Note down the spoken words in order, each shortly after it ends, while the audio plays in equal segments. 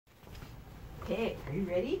Okay, are you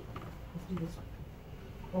ready? Let's do this one.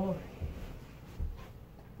 Roll over.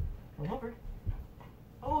 Roll over.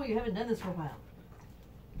 Oh, you haven't done this for a while.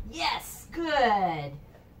 Yes, good.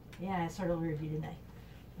 Yeah, I started over with you, didn't I?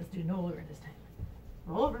 Let's do no over this time.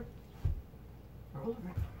 Roll over. Roll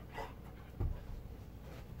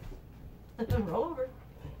over. Roll over.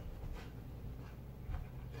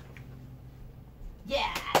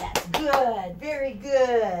 Yeah, that's good. Very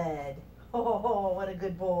good. Oh, what a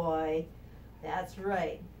good boy. That's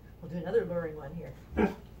right. We'll do another luring one here.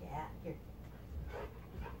 Yeah, here.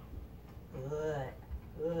 Good.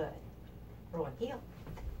 Good. Rowan, heel.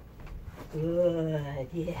 Good.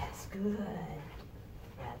 Yes, good.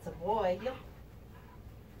 That's a boy. Heel.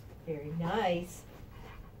 Very nice.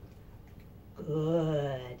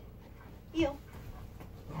 Good. Heel.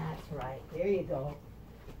 That's right. There you go.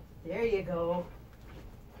 There you go.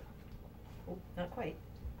 Oh, not quite.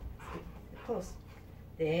 Close.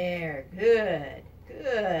 There. Good.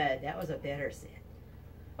 Good. That was a better sit.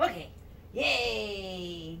 Okay.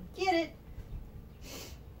 Yay. Get it.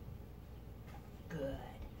 Good.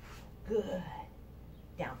 Good.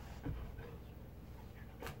 Down.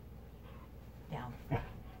 Down.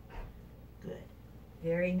 Good.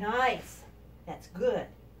 Very nice. That's good.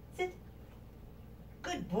 Sit.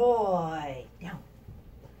 Good boy. Down.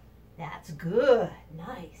 That's good.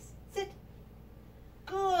 Nice. Sit.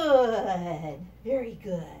 Good. Very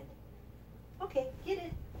good. Okay, get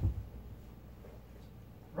it.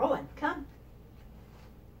 Rowan, come.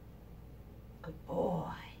 Good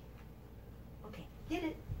boy. Okay, get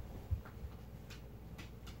it.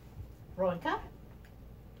 Rowan, come.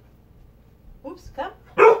 Oops, come.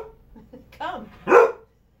 Come.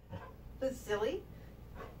 That's silly.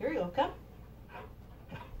 Here you go, come.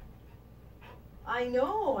 I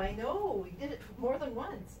know. We did it more than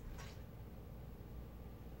once.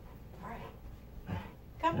 All right.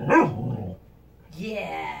 Come.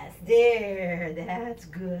 Yes, there. That's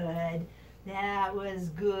good. That was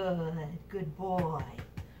good. Good boy. All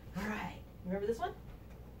right. Remember this one?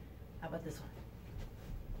 How about this one?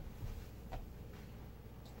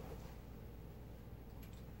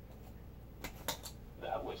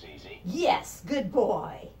 That was easy. Yes, good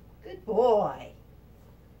boy. Good boy.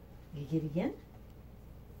 You get it again?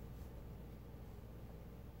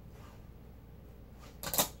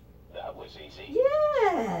 That was easy.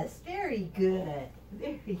 Yes, very good.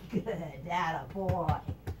 Very good. That a boy.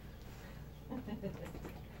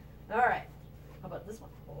 All right. How about this one?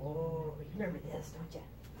 Oh, you remember this, don't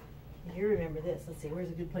you? You remember this. Let's see, where's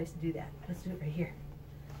a good place to do that? Let's do it right here.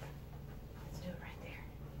 Let's do it right there.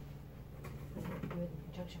 Let's do it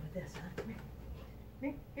in conjunction with this, huh? Come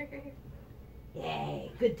here. Here.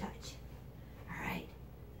 Yay, good touch. All right,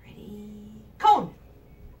 ready, cone.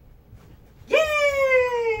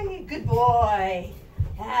 Yay, good boy.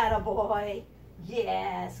 Attaboy.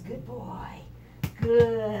 Yes, good boy.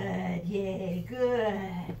 Good, yay, good.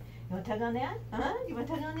 You want to tug on that? Huh? You want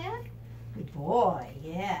to tug on that? Good boy,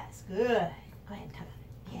 yes, good. Go ahead and tug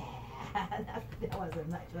on it. Yeah, that wasn't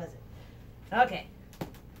much, was it? Okay.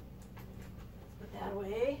 Put that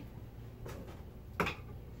away.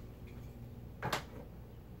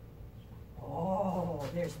 Oh,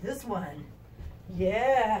 there's this one.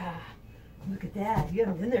 Yeah. Look at that. You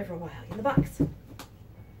haven't been there for a while. Get in the box. Get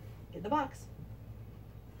in the box.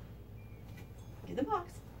 Get in the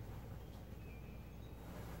box.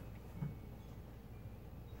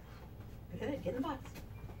 Good. Get in the box.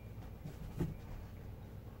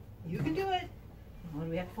 You can do it. Oh, do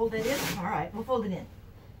we have to fold that in? All right, we'll fold it in.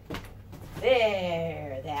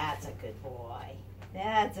 There. That's a good boy.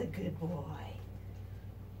 That's a good boy.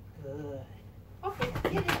 Good. Okay,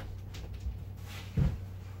 get it.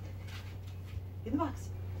 In the box.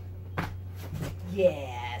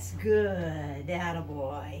 Yes, good.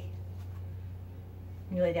 Attaboy.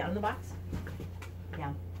 Can you lay down in the box?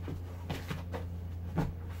 Down.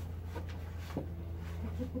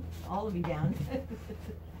 All of you down.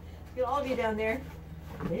 Get all of you down there.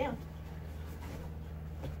 Lay down.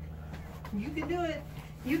 You can do it.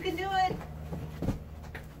 You can do it.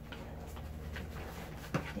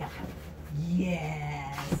 Down.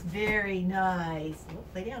 Yes, very nice. Oh,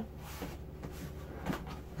 lay down.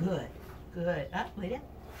 Good, good. Up, lay down.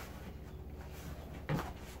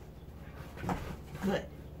 Good,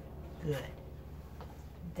 good.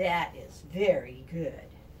 That is very good.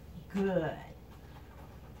 Good.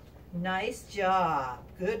 Nice job.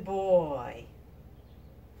 Good boy.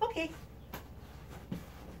 Okay.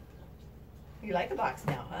 You like a box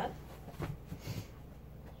now, huh?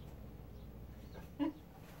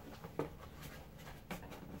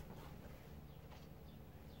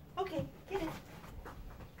 Okay, get it.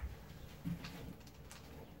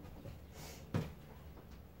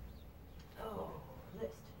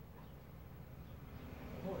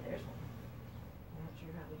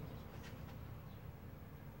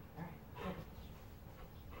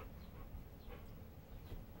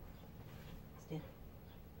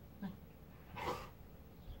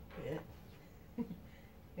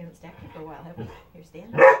 while, have we? Here,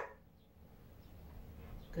 stand.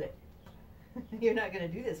 Good. You're not going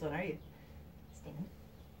to do this one, are you? Stand.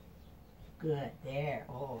 Good. There.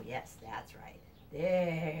 Oh, yes, that's right.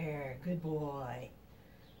 There. Good boy.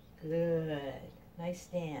 Good. Nice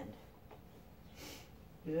stand.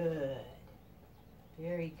 Good.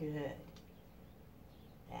 Very good.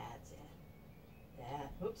 That's it.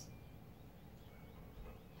 That. Oops.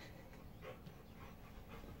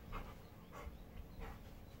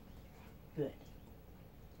 Good.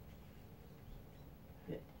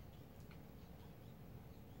 Good.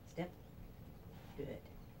 Step. Good.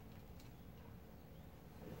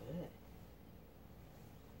 Good.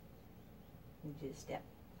 And just step.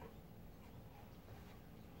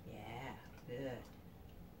 Yeah, good.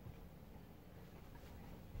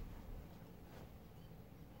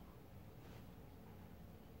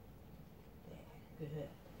 There, good.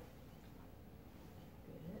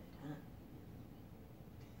 Good, huh?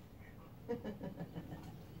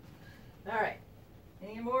 All right.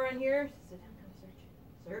 Any more in here? Sit down, come search.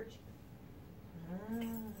 Search.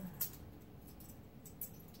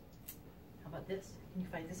 How about this? Can you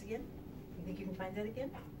find this again? You think you can find that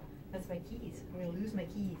again? That's my keys. I'm going to lose my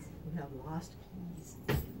keys. You have lost keys.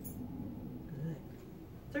 Good.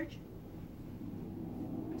 Search.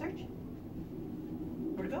 Search.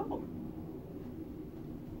 Where'd it go?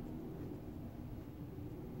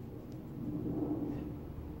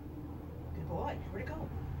 Good boy. Where'd it go?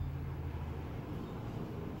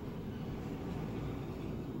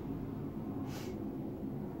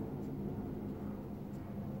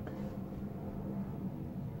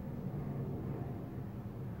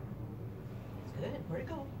 Good. Where'd it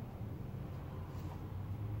go?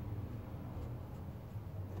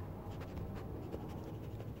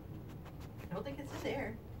 I don't think it's in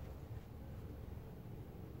there.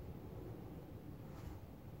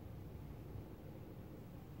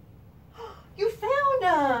 You found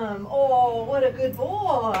them! Oh, what a good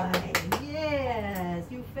boy! Yes,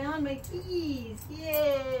 you found my keys.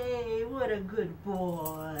 Yay! What a good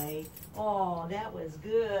boy. Oh, that was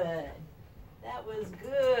good. That was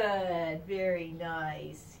good. Very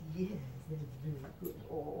nice. Yes, that's very good.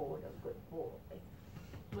 Oh, what a good boy.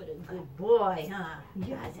 What a good boy, huh?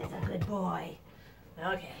 Yes, that's a good boy.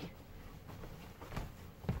 Okay.